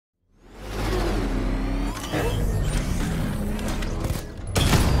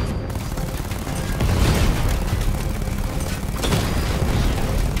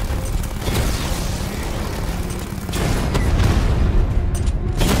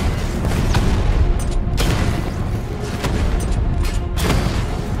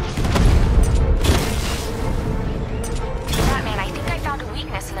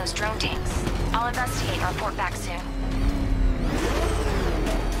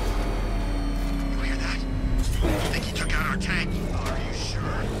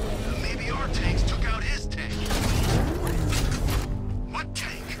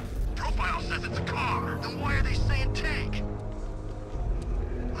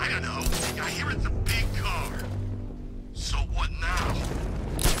I hear it's a big car. So what now?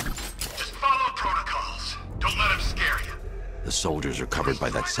 Just follow protocols. Don't let him scare you. The soldiers are covered by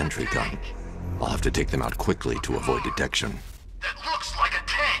that sentry gun. I'll have to take them out quickly to avoid detection. That looks like a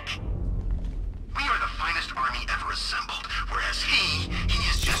tank. We are the finest army ever assembled, whereas he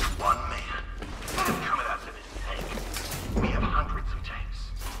is just one man. Let him come at us in his tank. We have hundreds of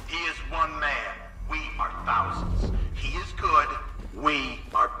tanks. He is one man. We are thousands. He is good. We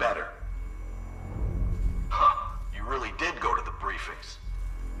are better. Huh. You really did go to the briefings.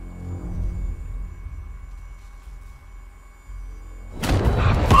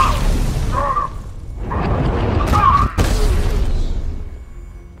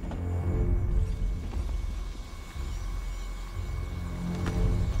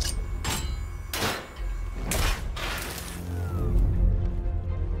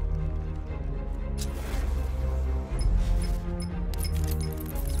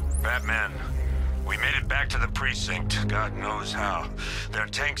 Batman, we made it back to the precinct. God knows how. There are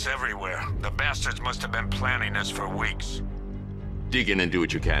tanks everywhere. The bastards must have been planning this for weeks. Dig in and do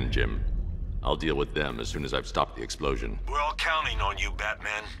what you can, Jim. I'll deal with them as soon as I've stopped the explosion. We're all counting on you,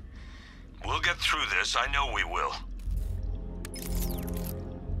 Batman. We'll get through this, I know we will.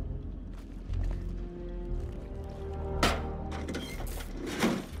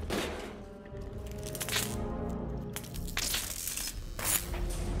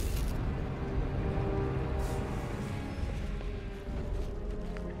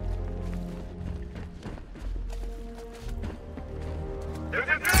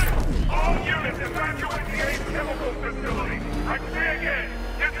 All units evacuate the Ace Chemical Facility. I say again,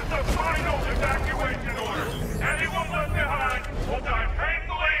 this is the final evacuation order. Anyone left behind will die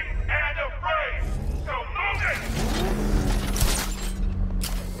painfully and afraid. So move it!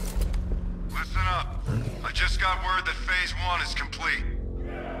 Listen up. I just got word that Phase 1 is complete.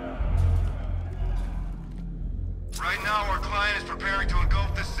 Right now, our client is preparing to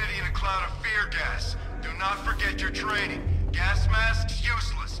engulf the city in a cloud of fear gas. Do not forget your training. Gas masks,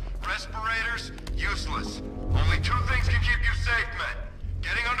 useless. Respirators, useless. Only two things can keep you safe, men.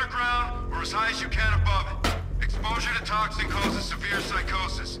 Getting underground, or as high as you can above it. Exposure to toxin causes severe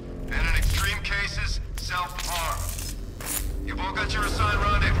psychosis, and in extreme cases, self-harm. You've all got your assigned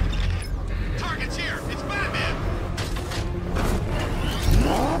rendezvous. Target's here! It's Batman!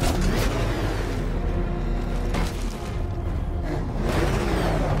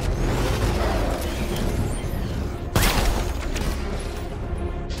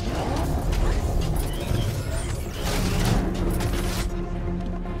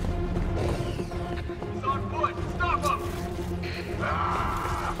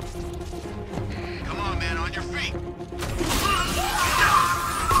 Come on, man, on your feet.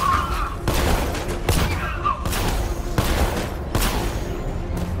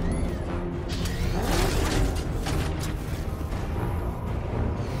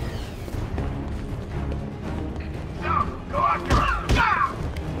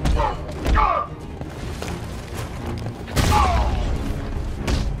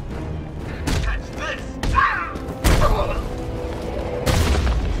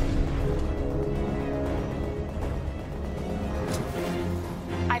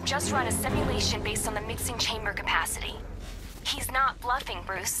 I've just run a simulation based on the mixing chamber capacity. He's not bluffing,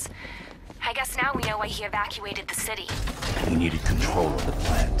 Bruce. I guess now we know why he evacuated the city. He needed control of the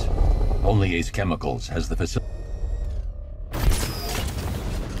plant. Only Ace Chemicals has the facility.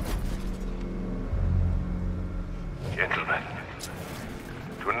 Gentlemen,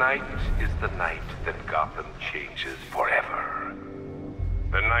 tonight is the night that Gotham changes forever.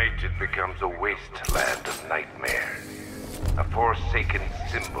 The night it becomes a wasteland of nightmares. A forsaken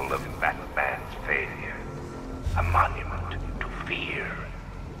symbol of Batman's failure. A monument to fear.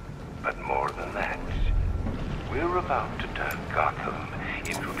 But more than that, we're about to turn Gotham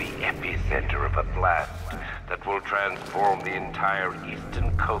into the epicenter of a blast that will transform the entire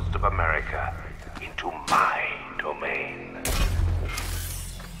eastern coast of America into my domain.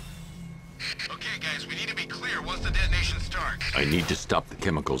 Okay, guys, we need to be clear once the detonation starts. I need to stop the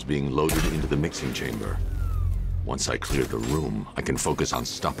chemicals being loaded into the mixing chamber. Once I clear the room, I can focus on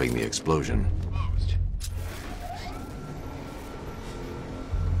stopping the explosion. Closed.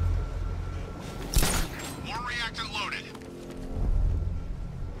 More reactor loaded.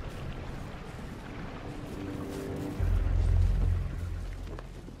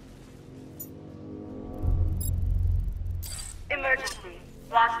 Emergency.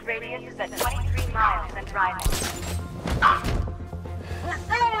 Blast radius is at 23 miles and driving.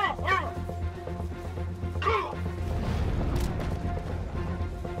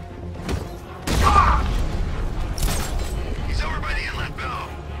 He's over by the inlet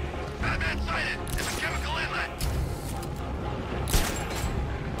valve. Batman,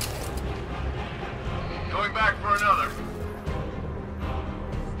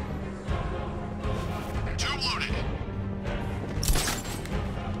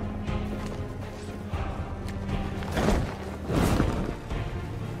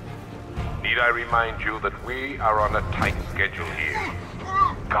 I remind you that we are on a tight schedule here.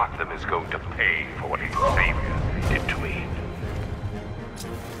 Gotham is going to pay for what his savior did to me.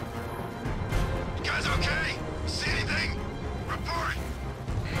 You guys okay? See anything? Report!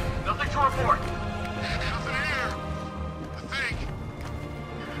 Nothing to report. Nothing here. I think.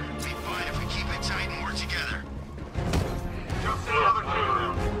 Be fine if we keep it tight and work together. Just the other two.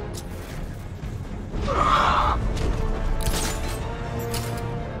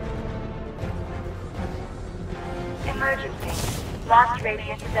 Emergency. Blast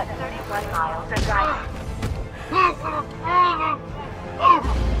radius is at 31 miles and driving.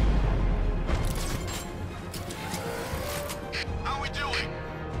 How we doing?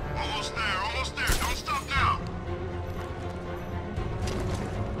 Almost there, almost there. Don't stop now.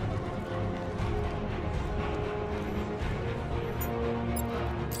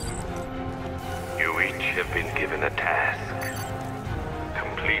 You each have been given a task.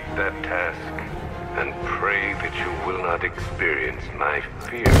 Complete that task, and pray that you will not experience my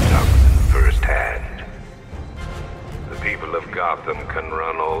fear toxin firsthand. The people of Gotham can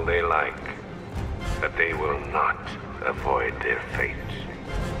run all they like, but they will not avoid their fate.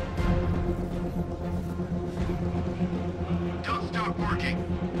 Don't stop working.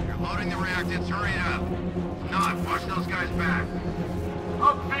 You're loading the reactants. Hurry it up. If not, watch those guys back.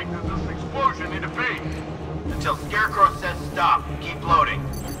 How big does this explosion need to be? Until Scarecrow says stop. Keep loading.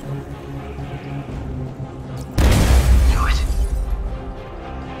 Do it.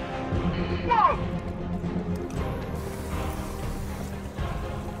 Whoa!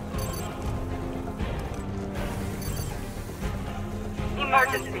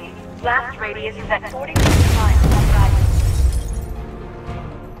 Emergency. Blast radius is at 46 miles and driving.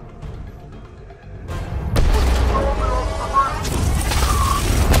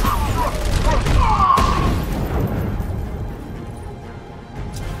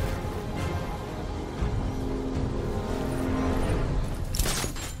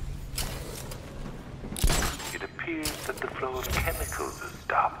 It appears that the flow of chemicals has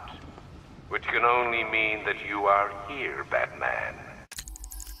stopped, which can only mean that you are here, Batman.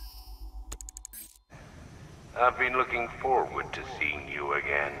 I've been looking forward to seeing you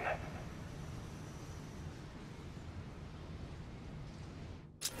again.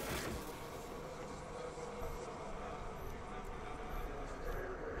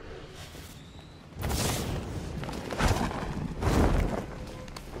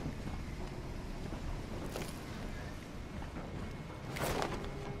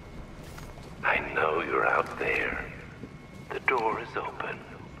 I know you're out there. The door is open.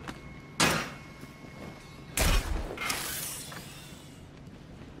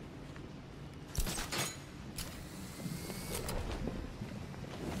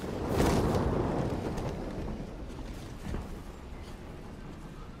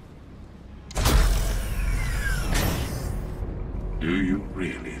 Do you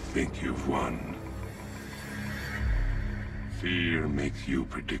really think you've won? Fear makes you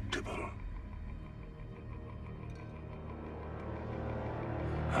predictable.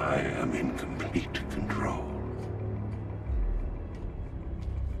 I am in complete control.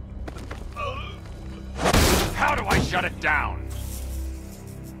 How do I shut it down?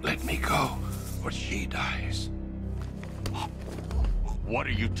 Let me go, or she dies. What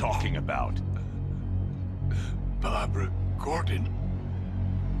are you talking about? Barbara Gordon.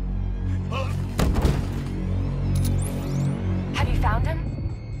 Have you found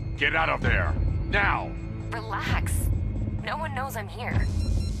him? Get out of there! Now! Relax. No one knows I'm here.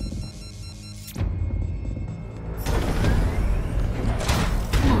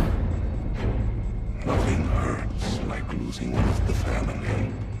 Nothing hurts like losing one of the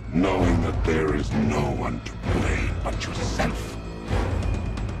family. Knowing that there is no one to blame but yourself.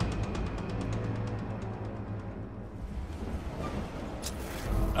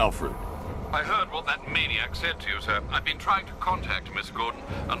 Alfred. I heard what that maniac said to you, sir. I've been trying to contact Miss Gordon,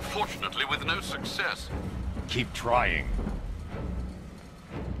 unfortunately with no success. Keep trying.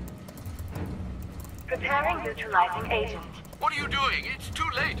 Preparing neutralizing agent. What are you doing? It's too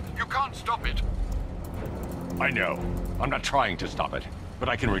late. You can't stop it. I know. I'm not trying to stop it, but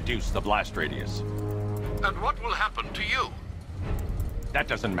I can reduce the blast radius. And what will happen to you? That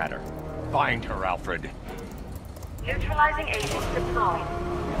doesn't matter. Find her, Alfred. Neutralizing agent deployed.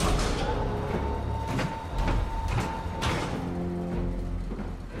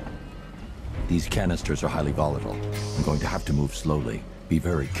 These canisters are highly volatile. I'm going to have to move slowly. Be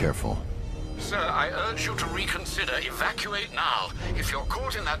very careful. Sir, I urge you to reconsider. Evacuate now. If you're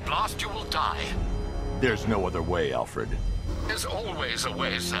caught in that blast, you will die. There's no other way, Alfred. There's always a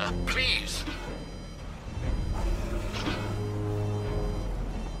way, sir. Please.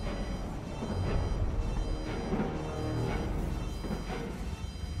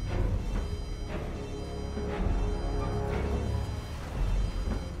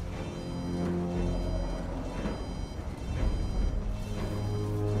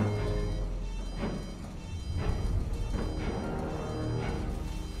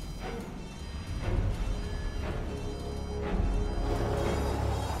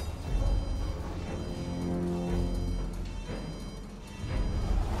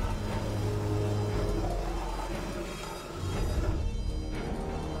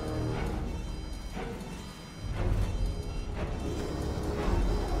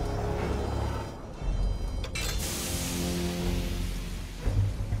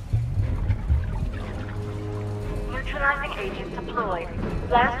 Neutralizing agent deployed.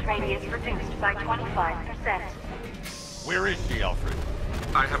 Blast radius reduced by 25%. Where is she, Alfred?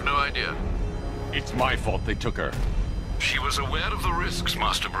 I have no idea. It's my fault they took her. She was aware of the risks,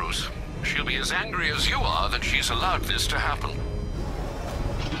 Master Bruce. She'll be as angry as you are that she's allowed this to happen.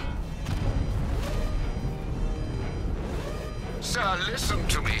 Sir, listen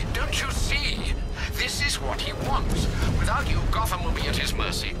to me. Don't you see? This is what he wants. Without you, Gotham will be at his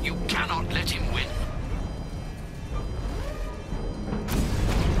mercy. You cannot let him win.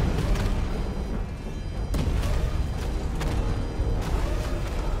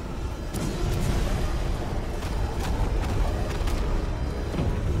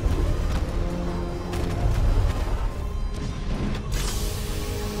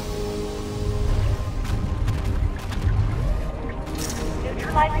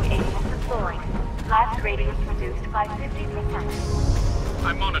 Neutralizing agent deployed. Blast radius reduced by 50%.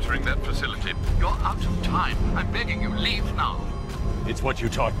 I'm monitoring that facility. You're out of time. I'm begging you, leave now. It's what you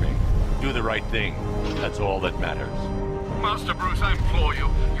taught me. Do the right thing. That's all that matters. Master Bruce, I implore you.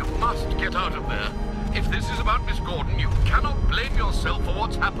 You must get out of there. If this is about Miss Gordon, you cannot blame yourself for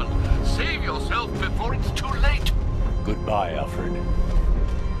what's happened. Save yourself before it's too late. Goodbye, Alfred.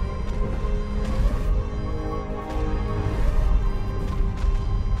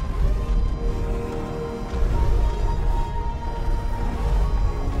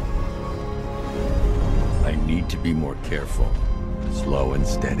 I need to be more careful. Slow and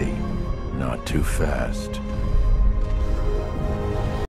steady. Not too fast.